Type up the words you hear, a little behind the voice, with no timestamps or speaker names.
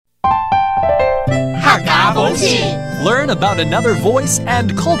客家風情。 Learn about another voice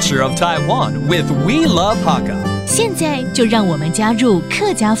and culture of Taiwan with We Love Hakka。现在就让我们加入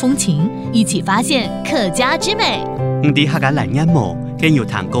客家风情，一起发现客家之美。伫客家蓝眼毛，跟有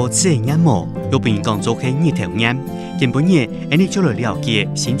谈过这眼毛，有朋友讲做起日头眼。根本嘢，你就来了解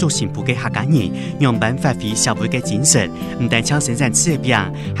新竹新埔嘅客家人，用辦發揮社會嘅精神，唔但搶生產柿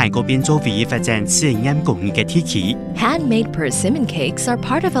餅，還個邊做為發展柿染工藝嘅體系。 Handmade persimmon cakes are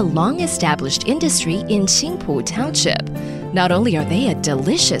part of a long-established industry in新埔Township. Not only are they a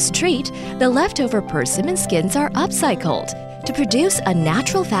delicious treat, the leftover persimmon skins are upcycled to produce a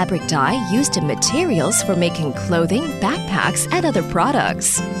natural fabric dye used in materials for making clothing, backpacks, and other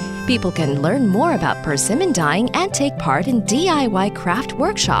products. People can learn more about persimmon dyeing and take part in DIY craft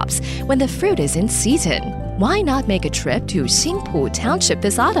workshops when the fruit is in season. Why not make a trip to新埔Township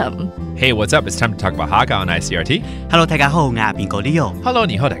this autumn? Hey, what's up? It's time to talk about Hakka on ICRT. Hello， 大家好，我係邊個 Leo。Hello，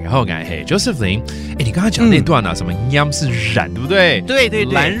 你好，大家好，我係 Josephine。你剛才講那段啊，什麼染是染，對不對？對對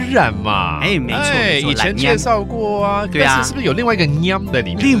對，藍染嘛。沒錯，以前介紹過啊。對啊，但是是不是有另外一個染在裡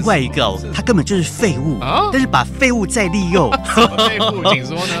面？另外一個哦，它根本就是廢物，但是把廢物再利用。什麼廢物？請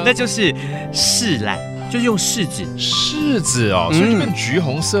說呢？那就是柿染。就是用柿子，柿子哦，所以就變橘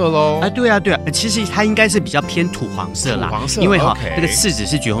紅色咯。對啊，對啊，其實它應該是比較偏土黃色啦，土黃色，因為那個柿子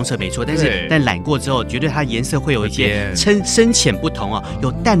是橘紅色沒錯，但染過之後，絕對它顏色會有一些深淺不同哦，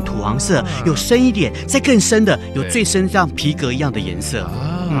有淡土黃色，有深一點，再更深的，有最深像皮革一樣的顏色。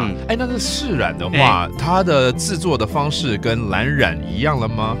那個柿染的話，它的製作的方式跟藍染一樣了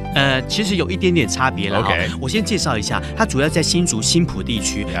嗎？其實有一點點差別了。我先介紹一下，它主要在新竹新埔地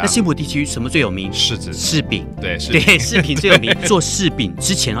區。那新埔地區什麼最有名？柿子。柿餅，對，柿餅最有名。做柿餅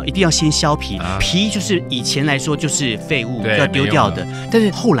之前一定要先削皮，皮就是以前來說就是廢物，要丟掉的。但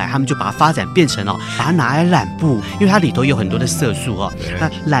是後來他們就把它發展變成把它拿來染布，因為它裡頭有很多的色素哦。那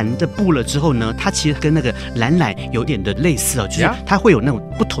染的布了之後呢，它其實跟那個藍染有點的類似哦，就是它會有那種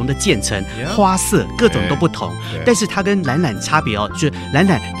不同的漸層、花色，各種都不同。但是它跟藍染差別哦，就是藍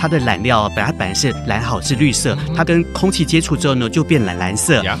染它的染料本來是藍好是綠色，它跟空氣接觸之後呢就變藍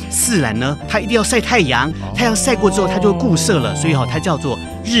色。柿染呢，它一定要曬太陽。太陽曬過之後，它就固色了，所以它叫做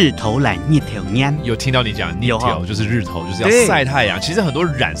日頭染日頭染。有聽到你講日頭就是日頭，就是要曬太陽。其實很多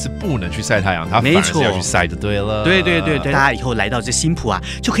染是不能去曬太陽，它反而是要去曬就對了。對，大家以後來到這新埔啊，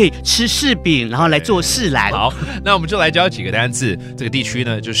就可以吃柿餅，然後來做柿染。好，那我們就來教幾個單字。這個地區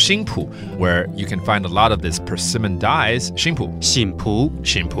呢，就是新埔 ，where you can find a lot of this persimmon dyes. 新埔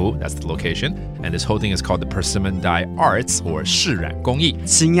 ，that's the location. And this whole thing is called the persimmon dye arts or 柿染工藝。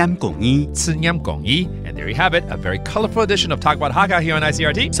柿染工藝。And there you have it, a very colorful edition of Talk About Hakka here on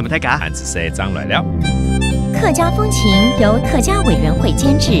ICRT. 什麼大家？漢字寫張來了。客家風情由客家委員會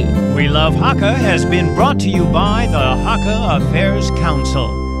監製。We Love Hakka has been brought to you by the Hakka Affairs Council.